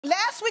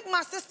Last week,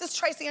 my sisters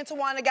Traci and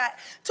Tawana got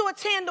to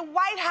attend the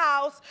White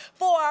House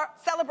for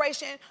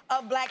celebration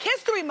of Black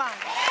History Month.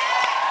 Yeah,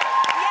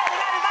 they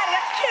got invited.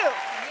 That's cute.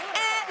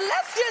 And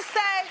let's just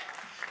say,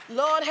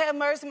 Lord have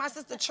mercy, my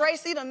sister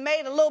Traci done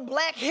made a little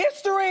Black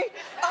history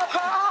of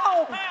her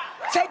own.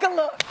 Take a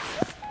look.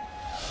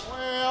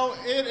 Well,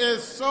 it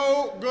is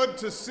so good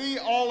to see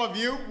all of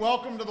you.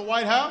 Welcome to the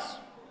White House.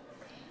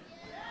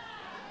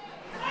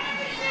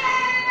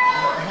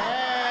 Hey.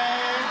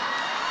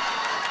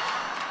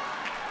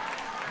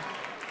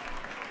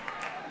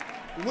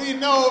 We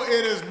know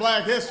it is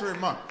Black History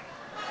Month.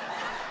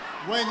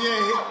 When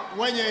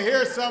you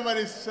hear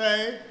somebody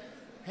say,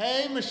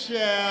 "Hey,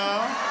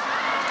 Michelle,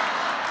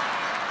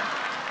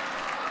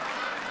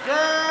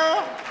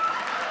 girl."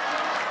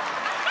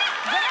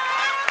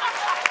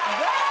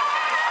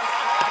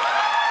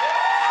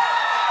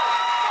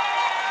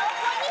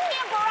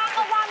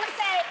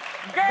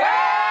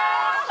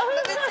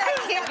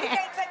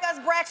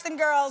 Braxton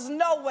girls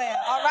nowhere,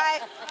 all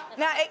right?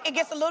 Now, it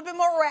gets a little bit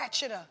more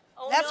ratcheter.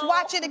 Let's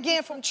watch it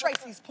again from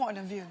Traci's point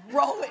of view.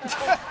 Roll it. To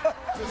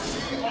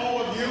see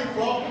all of you,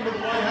 welcome to the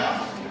White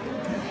House.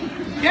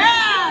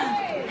 Yeah!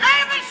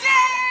 Hey,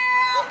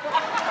 Michelle!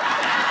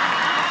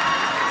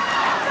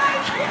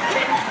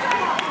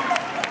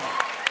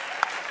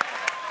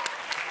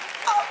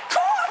 Of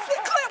course, the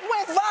clip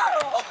went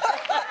viral.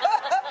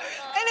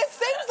 And it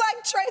seems like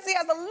Traci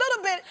has a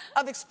little bit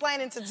of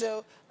explaining to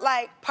do.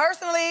 Like,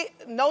 personally,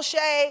 no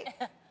shade,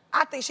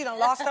 I think she done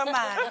lost her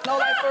mind. No,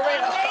 like, for real.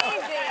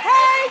 Amazing.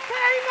 Hey,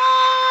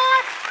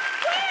 Kmart!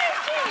 Where is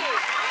she?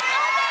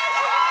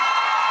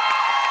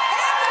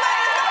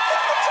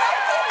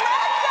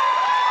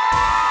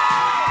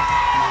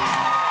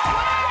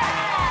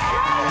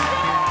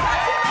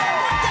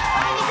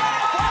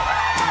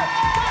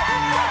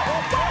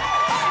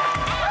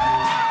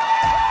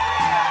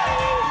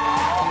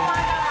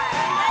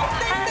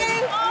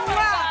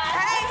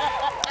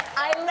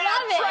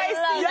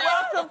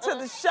 To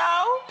the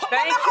show.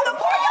 Thank you. Traci,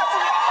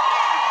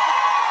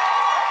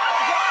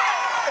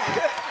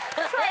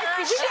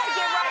 we gotta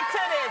get right to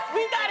this.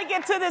 We gotta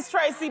get to this,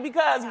 Traci,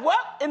 because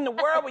what in the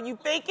world were you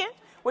thinking?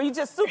 Were you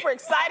just super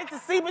excited to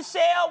see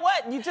Michelle?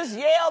 What? You just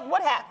yelled?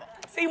 What happened?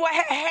 See, what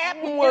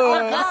happened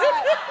was...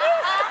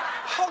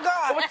 Oh,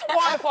 God. It was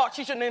Tawan's fault.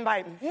 She shouldn't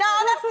invite me. No,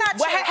 that's not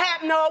What true.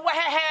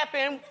 had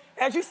happened,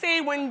 as you see,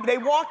 when they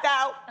walked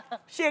out,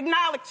 she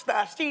acknowledged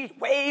us. She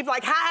waved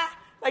like, hi.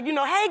 Like, you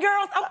know, hey,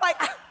 girls. I was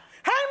like...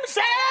 Hey,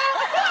 Michelle!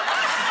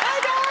 Hey,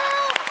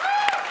 girl!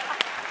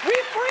 We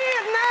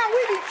friends now.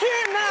 We be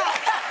kids now.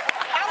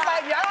 I was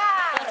like,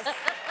 yes.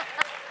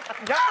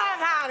 Yes,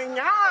 honey,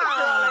 yes.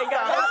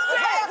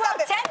 Well,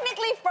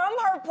 technically, from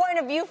her point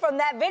of view, from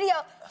that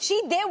video,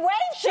 she did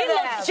wave to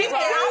them. She made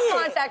eye did.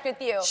 contact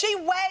with you. She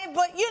waved,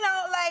 but, you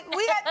know, like,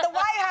 we at the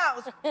White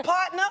House,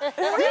 partner.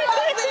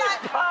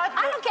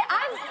 I don't care.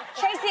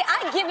 Traci,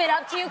 I give it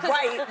up to you because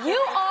you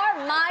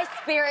are my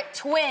spirit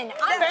twin.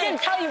 I'm going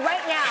to tell you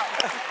right now.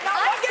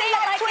 I say it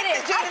like it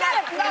is.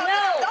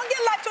 Don't get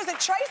life twisted.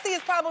 Traci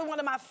is probably one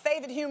of my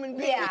favorite human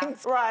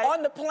beings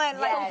on the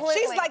planet. Like,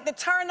 she's like the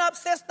turn-up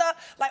sister.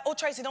 Like, oh,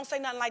 Traci, don't say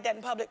nothing like that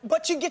in public.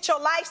 But you get your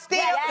life still.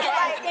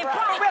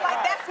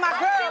 Like, that's my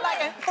girl.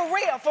 Like,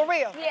 for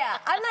real. Yeah,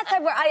 I'm that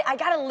type where I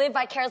gotta live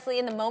vicariously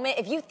in the moment.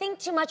 If you think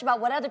too much about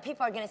what other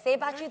people are gonna say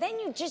about you, then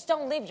you just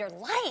don't live your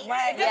life.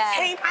 Right. It just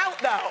came out,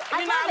 though.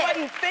 I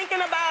wasn't thinking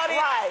about it.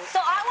 Right. So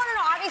I want to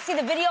know, obviously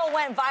the video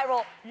went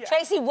viral. Yeah.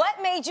 Traci, what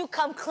made you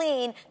come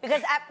clean?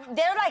 Because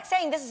they're like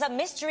saying this is a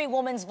mystery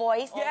woman's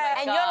voice. Yeah.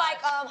 And you're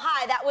like,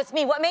 hi, that was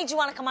me. What made you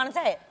want to come on and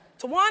say it?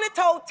 Tawana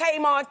told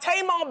Tamar.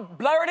 Tamar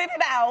blurted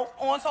it out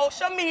on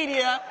social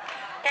media.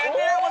 And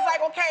then I was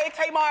like, okay,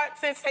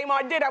 since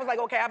Tamar did, I was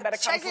like, okay, I better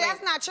come Traci,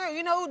 that's not true.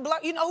 You know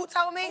who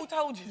told me? Who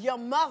told you? Your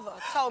mother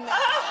told me.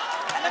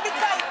 And let me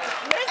tell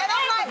you. And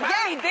I'm like,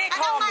 Mommy did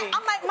call me.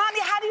 I'm like, Mommy,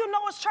 how do you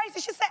know it's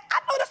Traci? She said,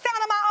 I know the sound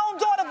of my own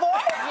daughter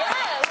voice.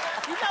 Yes.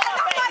 You know and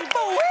I'm like,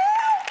 for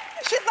real?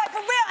 She's like,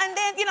 for real. And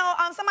then, you know,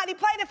 somebody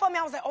played it for me.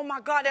 I was like, oh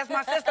my God, that's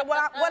my sister. What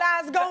I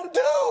was gonna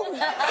do?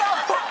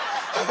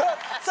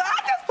 So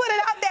I just put it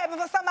out there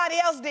before somebody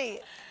else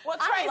did. Well,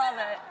 I love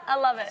it. I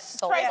love it.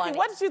 So Traci, funny.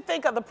 what did you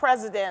think of the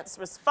president's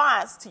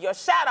response to your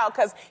shout out?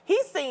 Because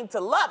he seemed to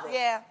love it.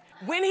 Yeah.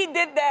 When he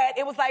did that,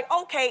 it was like,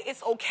 okay,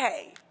 it's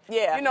okay.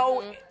 Yeah. You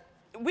know,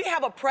 we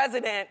have a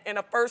president and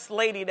a first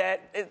lady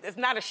that is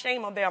not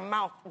ashamed of their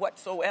mouth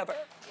whatsoever.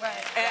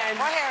 Right. And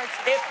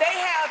if they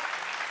had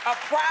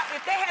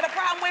a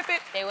problem with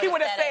it, he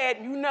would have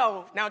said, you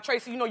know, now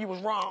Traci, you know you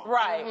was wrong.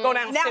 Right. Go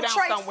down and Now sit down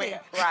Traci.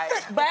 somewhere. Right.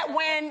 But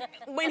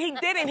when he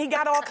didn't, he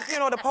got off, you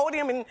know, the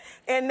podium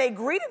and they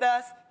greeted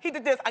us. He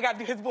did this. I got to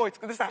do his voice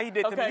because this is how he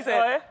did to me. He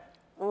said,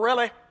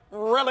 really,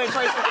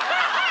 Traci.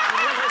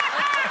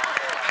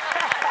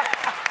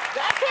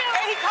 That's him.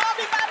 And he called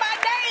me by my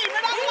name,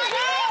 and I was like,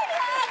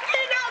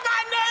 he knows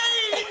my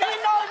name. He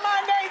knows my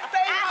name.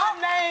 Say my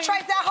name.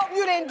 Traci, I hope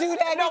you didn't do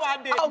that. No, I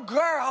didn't. Oh,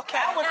 girl,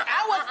 okay. I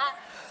was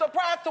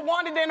surprised to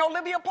Wanda then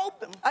Olivia Pope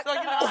them. So,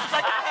 you know,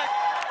 like,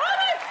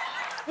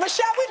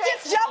 Michelle, we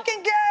just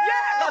joking, girl.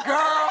 yeah,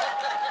 girl.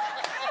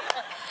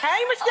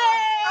 Hey, Michelle.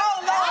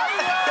 Oh, Lord.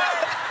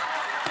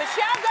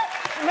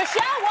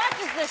 Michelle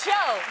watches the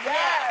show.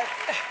 Yes.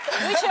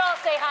 We should all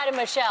say hi to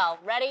Michelle.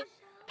 Ready?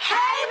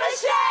 Hey,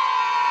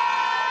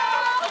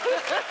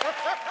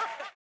 Michelle!